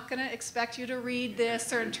 I'm not going to expect you to read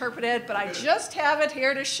this or interpret it, but I just have it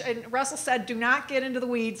here to show. And Russell said, do not get into the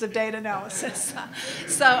weeds of data analysis.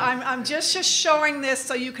 So I'm just showing this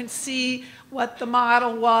so you can see what the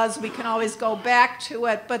model was. We can always go back to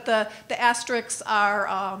it, but the asterisks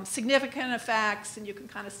are significant effects, and you can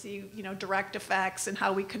kind of see, direct effects and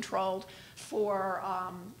how we controlled for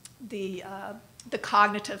the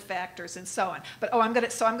cognitive factors and so on. But I'm going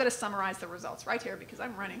to summarize the results right here because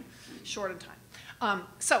I'm running short on time.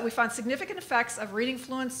 So we found significant effects of reading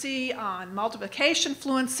fluency on multiplication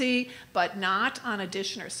fluency, but not on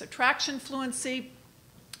addition or subtraction fluency.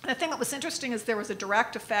 And the thing that was interesting is there was a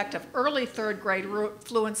direct effect of early 3rd grade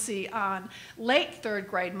fluency on late 3rd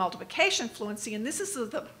grade multiplication fluency, and this is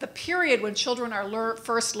the period when children are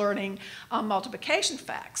first learning multiplication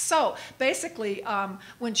facts. So basically,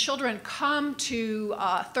 when children come to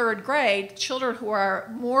 3rd grade, children who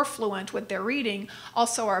are more fluent with their reading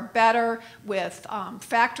also are better with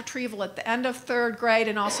fact retrieval at the end of 3rd grade,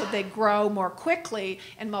 and also they grow more quickly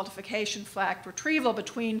in multiplication fact retrieval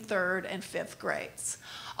between 3rd and 5th grades.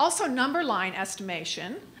 Also, number line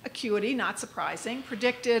estimation, acuity, not surprising,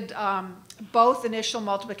 predicted both initial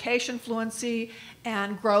multiplication fluency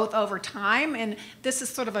and growth over time. And this is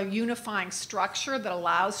sort of a unifying structure that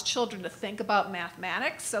allows children to think about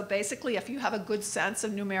mathematics. So basically, if you have a good sense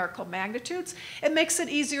of numerical magnitudes, it makes it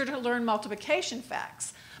easier to learn multiplication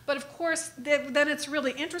facts. But of course, then it's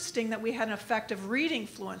really interesting that we had an effective reading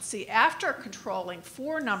fluency after controlling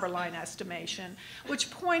for number line estimation, which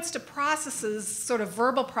points to processes, sort of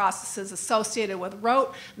verbal processes associated with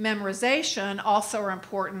rote memorization also are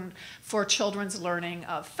important for children's learning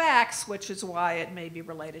of facts, which is why it may be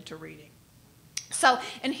related to reading. So,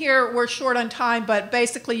 and here we're short on time, but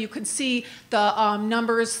basically you can see the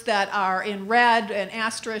numbers that are in red and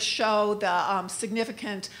asterisk show the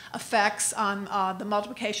significant effects on the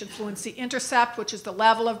multiplication fluency intercept, which is the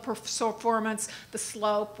level of performance, the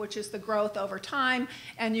slope, which is the growth over time.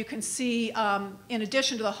 And you can see, in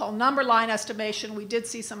addition to the whole number line estimation, we did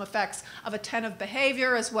see some effects of attentive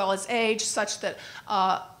behavior as well as age, such that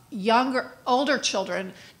older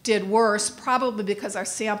children did worse, probably because our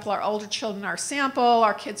older children, our sample,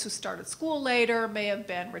 our kids who started school later may have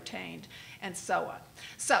been retained, and so on.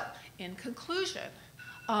 So, in conclusion,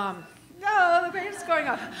 no, the rate's going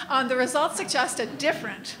up. The results suggest a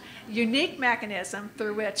different, unique mechanism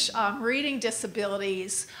through which reading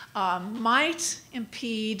disabilities might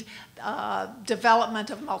impede development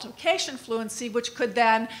of multiplication fluency, which could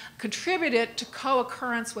then contribute it to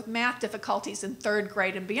co-occurrence with math difficulties in 3rd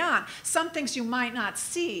grade and beyond. Some things you might not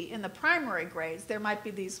see in the primary grades. There might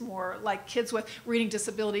be these more, like kids with reading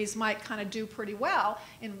disabilities might kind of do pretty well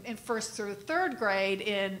in 1st through 3rd grade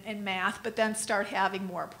in math, but then start having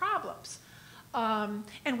more problems.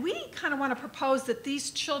 And we kind of want to propose that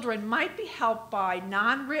these children might be helped by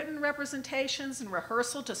non-written representations and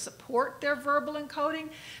rehearsal to support their verbal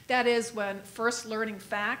encoding. That is, when first learning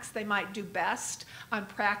facts, they might do best on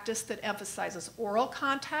practice that emphasizes oral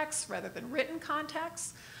context rather than written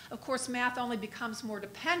context. Of course, math only becomes more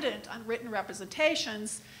dependent on written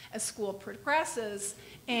representations as school progresses,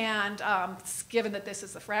 and given that this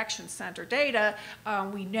is the fraction center data,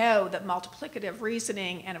 we know that multiplicative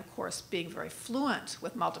reasoning and, of course, being very fluent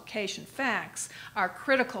with multiplication facts are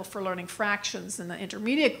critical for learning fractions in the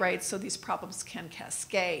intermediate grades, so these problems can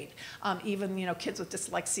cascade. Even, kids with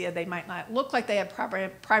dyslexia, they might not look like they have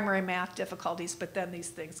primary math difficulties, but then these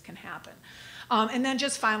things can happen. And then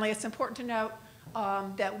just finally, it's important to note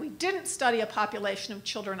that we didn't study a population of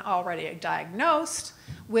children already diagnosed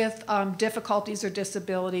with difficulties or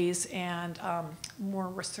disabilities, and more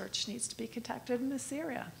research needs to be conducted in this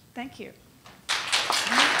area. Thank you.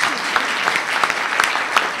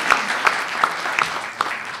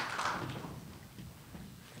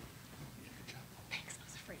 Thanks. I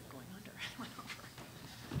was afraid of going under. I went over.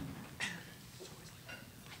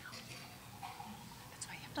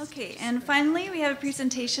 Okay, and finally we have a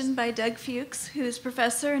presentation by Doug Fuchs, who is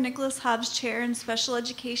professor in Nicholas Hobbs Chair in Special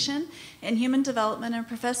Education and Human Development and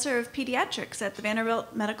professor of pediatrics at the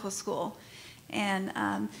Vanderbilt Medical School. And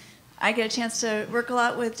I get a chance to work a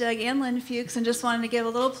lot with Doug and Lynn Fuchs, and just wanted to give a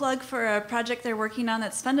little plug for a project they're working on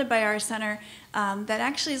that's funded by our center that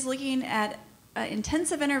actually is looking at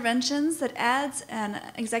intensive interventions that adds an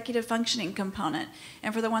executive functioning component.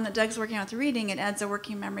 And for the one that Doug's working on with reading, it adds a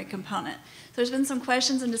working memory component. So there's been some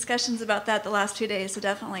questions and discussions about that the last 2 days, so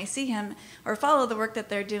definitely see him or follow the work that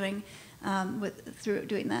they're doing through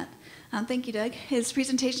doing that. Thank you, Doug. His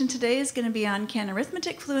presentation today is going to be on can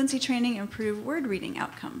arithmetic fluency training improve word reading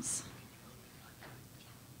outcomes?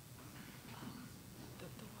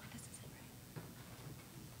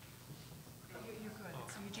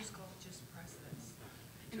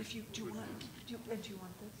 If you do you want this,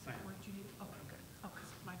 or do you need? Oh, good. Oh, because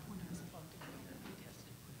my phone hasn't plugged in here. It has to.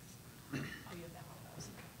 Oh, yeah, that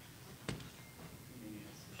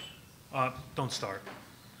one. Okay. Don't start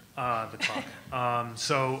the clock.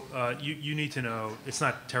 You need to know. It's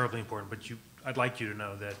not terribly important, but I'd like you to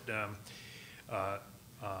know that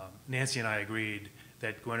Nancy and I agreed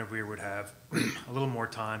that Guinevere would have a little more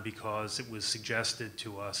time because it was suggested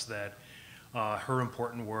to us that her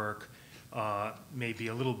important work may be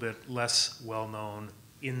a little bit less well-known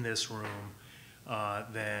in this room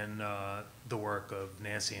than the work of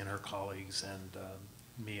Nancy and her colleagues and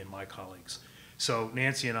me and my colleagues. So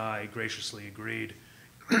Nancy and I graciously agreed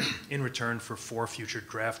in return for 4 future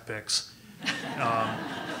draft picks.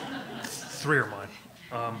 3 are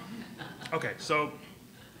mine. Okay, so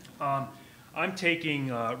I'm taking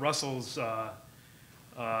Russell's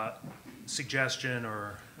suggestion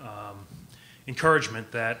or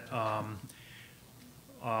encouragement that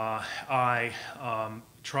I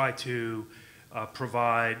try to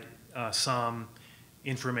provide some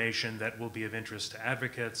information that will be of interest to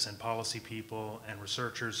advocates and policy people and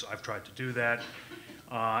researchers. I've tried to do that,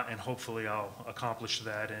 and hopefully I'll accomplish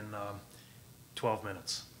that in 12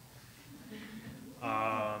 minutes,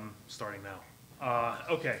 starting now.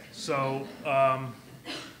 Okay, so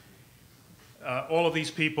all of these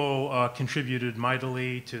people contributed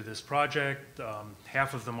mightily to this project.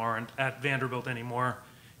 Half of them aren't at Vanderbilt anymore.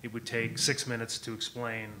 It would take 6 minutes to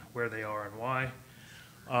explain where they are and why.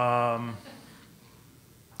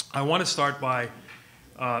 I want to start by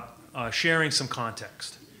sharing some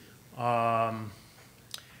context. The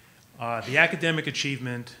academic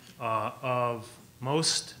achievement of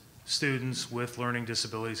most students with learning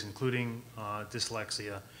disabilities, including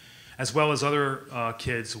dyslexia, as well as other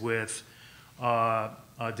kids with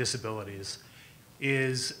disabilities,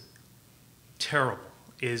 is terrible,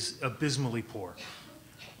 is abysmally poor.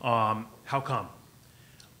 How come?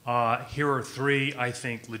 Here are three, I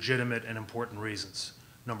think, legitimate and important reasons.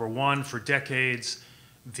 Number one, for decades,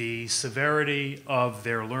 the severity of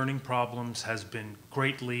their learning problems has been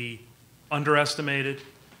greatly underestimated.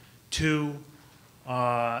 Two,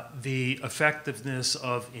 the effectiveness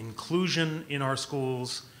of inclusion in our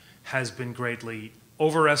schools has been greatly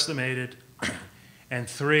overestimated. And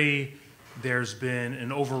three, there's been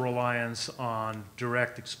an over-reliance on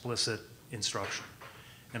direct, explicit instruction.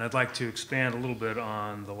 And I'd like to expand a little bit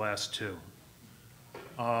on the last two.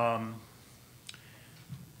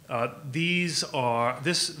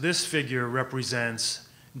 This figure represents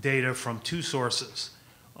data from two sources.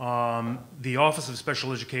 The Office of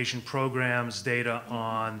Special Education Programs data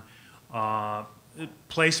on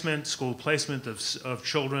placement, school placement of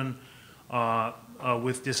children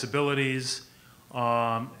with disabilities,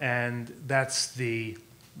 and that's the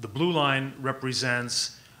blue line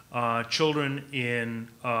represents children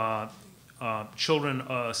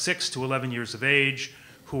 6 to 11 years of age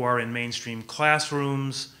who are in mainstream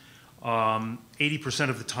classrooms 80%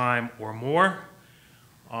 of the time or more.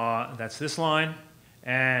 That's this line,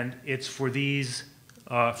 and it's for these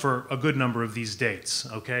for a good number of these dates.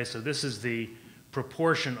 Okay, so this is the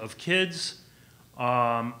proportion of kids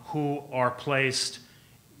who are placed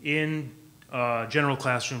in general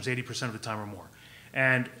classrooms 80% of the time or more.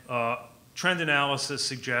 And trend analysis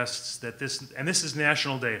suggests that this, and this is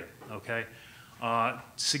national data, okay,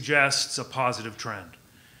 suggests a positive trend.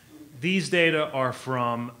 These data are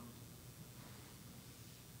from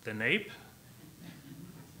the NAEP,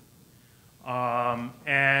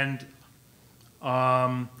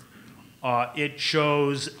 it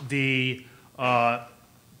shows the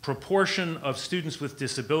proportion of students with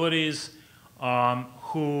disabilities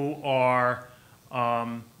who are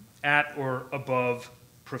at or above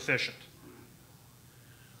proficient.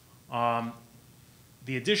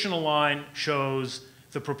 The additional line shows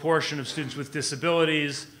the proportion of students with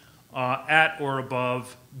disabilities at or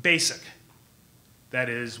above basic. That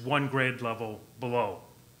is one grade level below,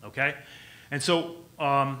 okay? And so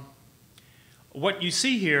what you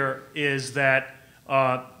see here is that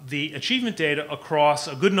the achievement data across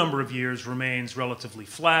a good number of years remains relatively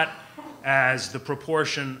flat as the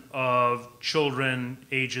proportion of children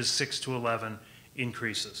ages 6 to 11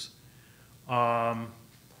 increases.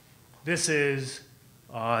 This is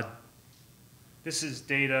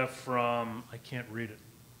data from, I can't read it.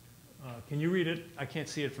 Can you read it? I can't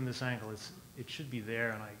see it from this angle. It should be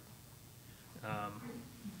there, and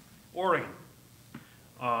Oregon.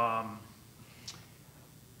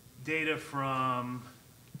 Data from,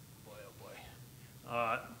 boy, oh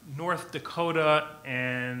boy, North Dakota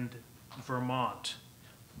and Vermont,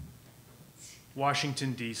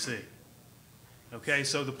 Washington, D.C. Okay,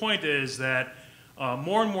 so the point is that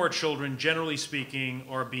more and more children, generally speaking,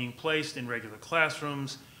 are being placed in regular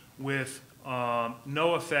classrooms with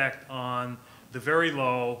no effect on the very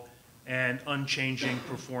low and unchanging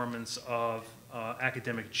performance of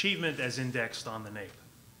academic achievement as indexed on the NAEP.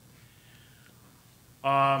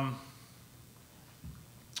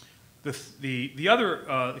 The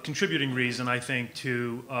other contributing reason, I think,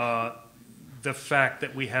 to the fact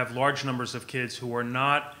that we have large numbers of kids who are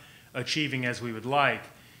not achieving as we would like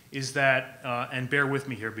is that, and bear with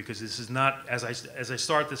me here because this is not, as I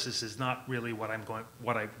start this is not really what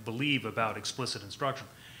I believe about explicit instruction.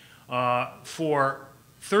 For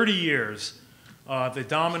 30 years, the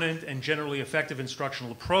dominant and generally effective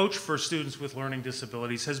instructional approach for students with learning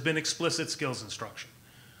disabilities has been explicit skills instruction.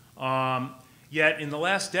 Yet in the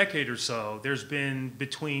last decade or so, there's been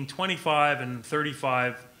between 25 and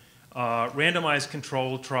 35 randomized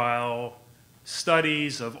controlled trial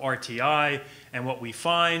studies of RTI, and what we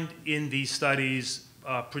find in these studies,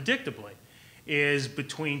 predictably, is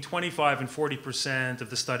between 25 and 40%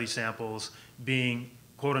 of the study samples being,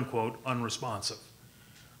 quote unquote, unresponsive.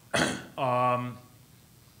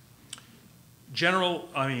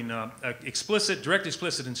 direct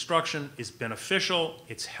explicit instruction is beneficial,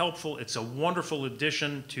 it's helpful, it's a wonderful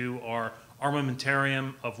addition to our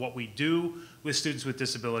armamentarium of what we do with students with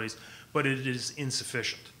disabilities, but it is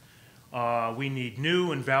insufficient. We need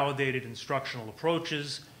new and validated instructional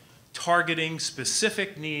approaches targeting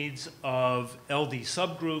specific needs of LD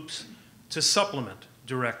subgroups to supplement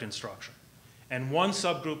direct instruction. And one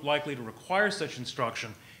subgroup likely to require such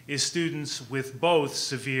instruction is students with both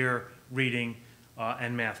severe reading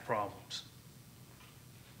and math problems.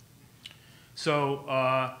 So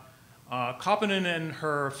Koppinen and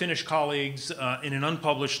her Finnish colleagues in an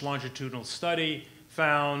unpublished longitudinal study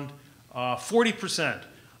found 40%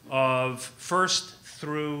 of first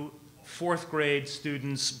through fourth grade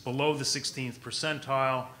students below the 16th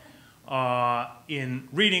percentile in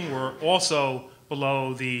reading were also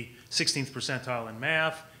below the 16th percentile in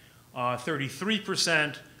math.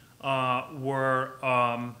 33% were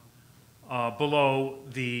below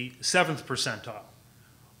the 7th percentile.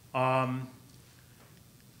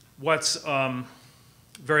 What's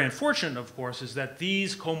very unfortunate, of course, is that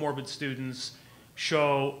these comorbid students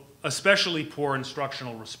show especially poor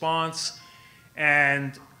instructional response.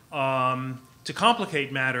 And to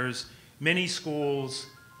complicate matters, many schools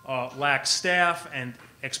lack staff and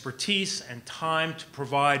expertise and time to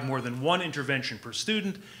provide more than one intervention per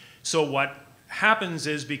student. So what happens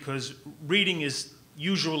is, because reading is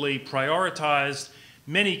usually prioritized,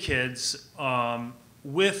 many kids who are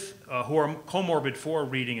comorbid for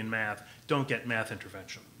reading and math don't get math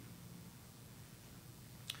intervention.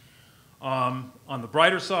 On the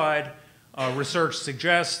brighter side, research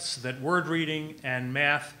suggests that word reading and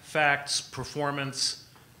math facts performance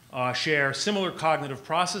share similar cognitive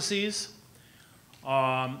processes,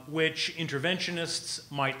 which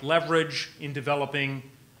interventionists might leverage in developing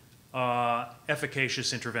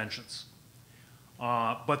efficacious interventions.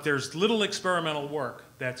 But there's little experimental work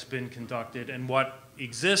that's been conducted, and what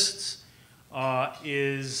exists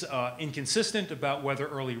is inconsistent about whether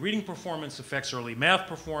early reading performance affects early math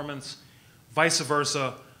performance, vice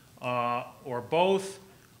versa, or both.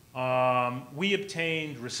 We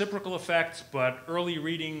obtained reciprocal effects, but early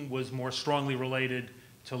reading was more strongly related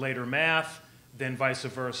to later math than vice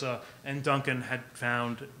versa, and Duncan had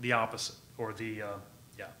found the opposite, or the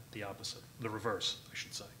opposite, the reverse, I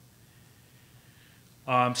should say.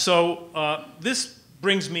 This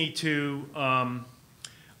brings me to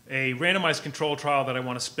a randomized control trial that I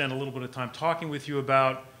want to spend a little bit of time talking with you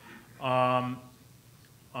about,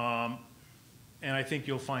 and I think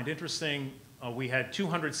you'll find interesting. We had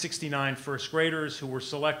 269 first graders who were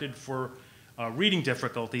selected for reading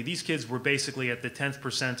difficulty. These kids were basically at the 10th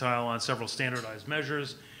percentile on several standardized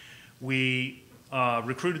measures. We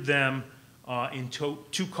recruited them in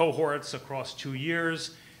two cohorts across 2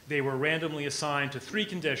 years. They were randomly assigned to 3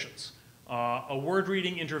 conditions. A word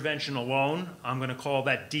reading intervention alone, I'm going to call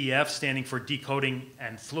that DF, standing for decoding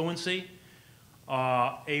and fluency.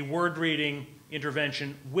 A word reading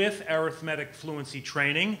intervention with arithmetic fluency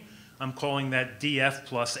training, I'm calling that DF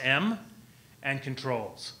plus M, and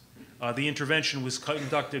controls. The intervention was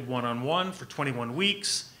conducted one-on-one for 21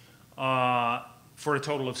 weeks for a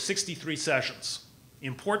total of 63 sessions.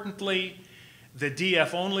 Importantly, the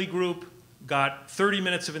DF only group got 30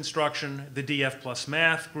 minutes of instruction. The DF plus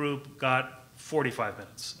math group got 45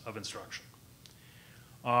 minutes of instruction.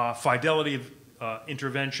 Fidelity of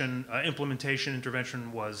implementation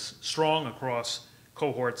intervention was strong across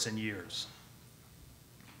cohorts and years.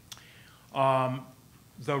 The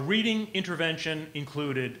reading intervention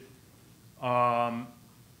included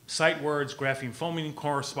sight words, grapheme phoneme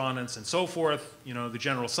correspondence, and so forth. You know, the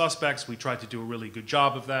general suspects. We tried to do a really good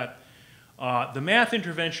job of that. The math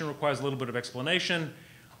intervention requires a little bit of explanation.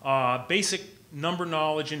 Basic number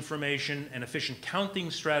knowledge information and efficient counting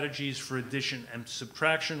strategies for addition and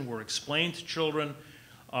subtraction were explained to children.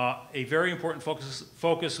 A very important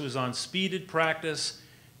focus was on speeded practice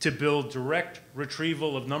to build direct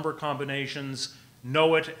retrieval of number combinations,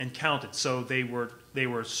 know it and count it. So they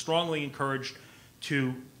were strongly encouraged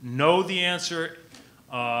to know the answer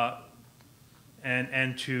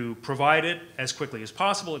and to provide it as quickly as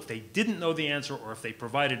possible. If they didn't know the answer, or if they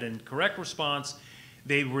provided an incorrect response,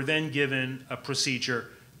 they were then given a procedure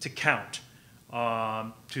to count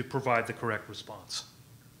to provide the correct response.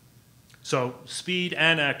 So speed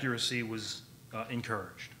and accuracy was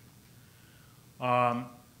encouraged.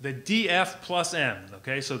 The DF plus M,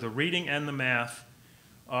 okay, so the reading and the math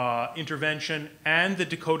intervention and the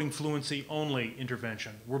decoding fluency only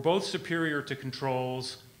intervention were both superior to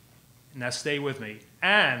controls. Now stay with me.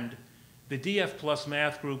 And the DF plus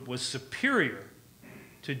math group was superior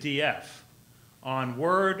to DF on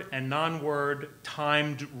word and non-word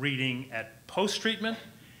timed reading at post-treatment,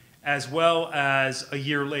 as well as a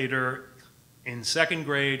year later in 2nd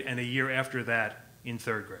grade and a year after that in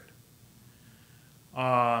 3rd grade.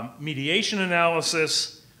 Mediation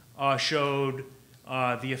analysis showed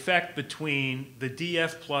the effect between the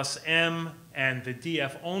DF plus M and the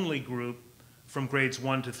DF only group from grades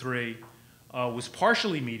 1 to 3 was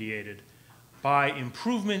partially mediated by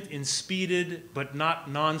improvement in speeded but not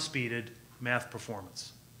non-speeded math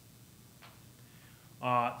performance.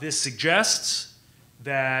 This suggests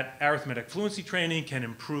that arithmetic fluency training can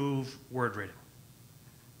improve word reading.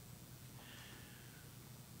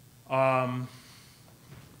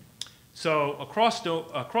 So across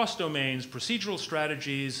domains, procedural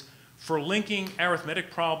strategies for linking arithmetic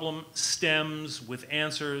problem stems with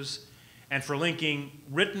answers and for linking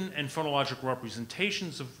written and phonological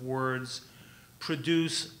representations of words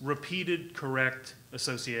produce repeated correct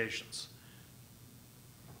associations.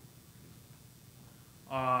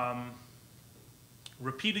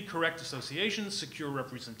 Repeated correct associations secure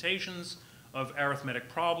representations of arithmetic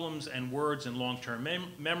problems and words in long-term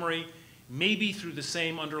memory, maybe through the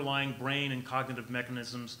same underlying brain and cognitive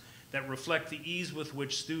mechanisms that reflect the ease with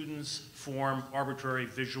which students form arbitrary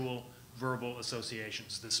visual verbal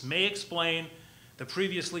associations. This may explain the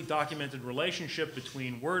previously documented relationship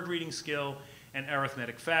between word reading skill and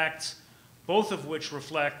arithmetic facts, both of which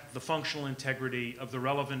reflect the functional integrity of the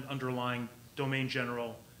relevant underlying domain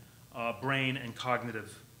general brain and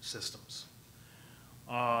cognitive systems.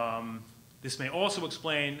 This may also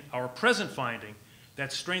explain our present finding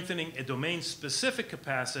that strengthening a domain-specific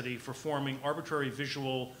capacity for forming arbitrary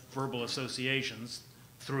visual verbal associations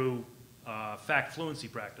through fact fluency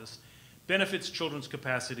practice benefits children's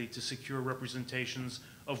capacity to secure representations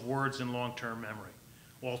of words in long-term memory.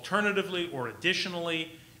 Alternatively or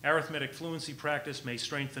additionally, arithmetic fluency practice may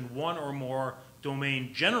strengthen one or more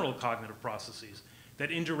domain general cognitive processes that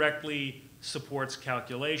indirectly supports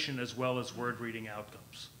calculation as well as word reading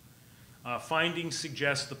outcomes. Findings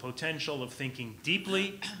suggest the potential of thinking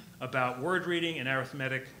deeply about word reading and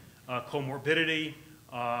arithmetic comorbidity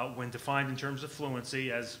when defined in terms of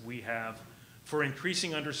fluency, as we have, for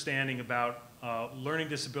increasing understanding about learning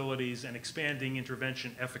disabilities and expanding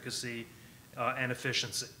intervention efficacy and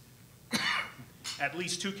efficiency. At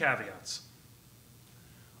least 2 caveats.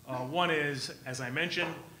 One is, as I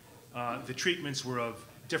mentioned, the treatments were of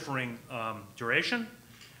differing duration.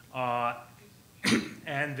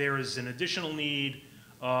 And there is an additional need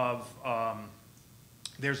of,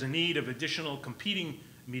 there's a need of additional competing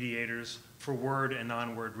mediators for word and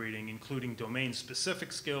non-word reading, including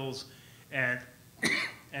domain-specific skills and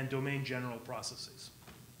domain general processes.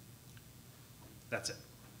 That's it.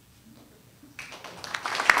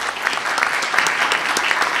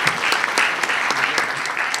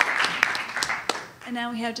 And now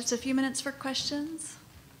we have just a few minutes for questions.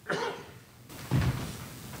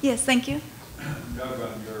 Yes, thank you. Doug,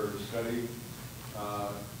 on your study,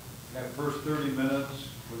 that first 30 minutes,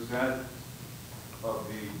 was that of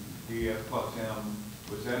the DF plus M,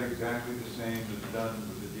 was that exactly the same as done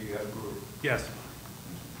with the DF group? Yes.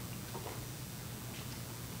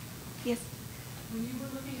 Yes. When you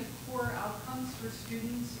were looking at core outcomes for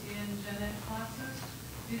students in gen ed classes,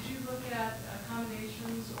 did you look at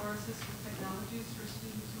accommodations or assistive technologies for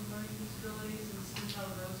students with learning disabilities and see how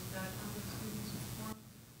that group of students perform?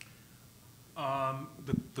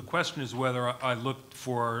 The question is whether I looked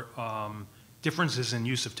for differences in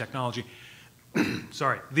use of technology.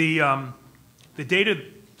 Sorry. The data,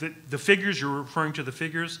 the figures, you're referring to the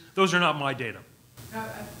figures, those are not my data.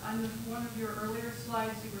 On one of your earlier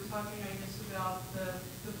slides, you were talking, I guess, about the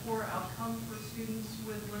poor outcome for students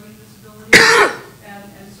with learning disabilities.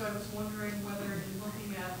 and so I was wondering whether, in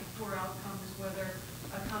looking at the poor outcomes, whether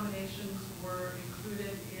accommodations were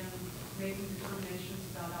included in making determinations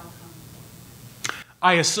about outcomes.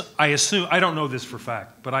 I assume, I don't know this for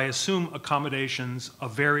fact, but I assume accommodations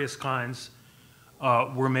of various kinds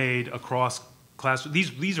were made across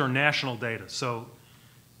classrooms. These are national data, so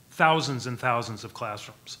thousands and thousands of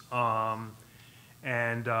classrooms.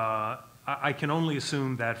 I can only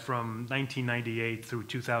assume that from 1998 through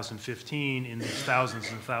 2015, in these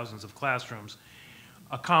thousands and thousands of classrooms,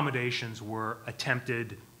 accommodations were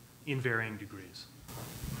attempted in varying degrees.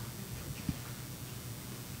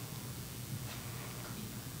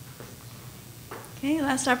 Okay,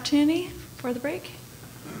 last opportunity for the break.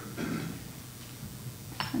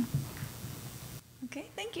 Okay,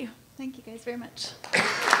 thank you. Thank you guys very much.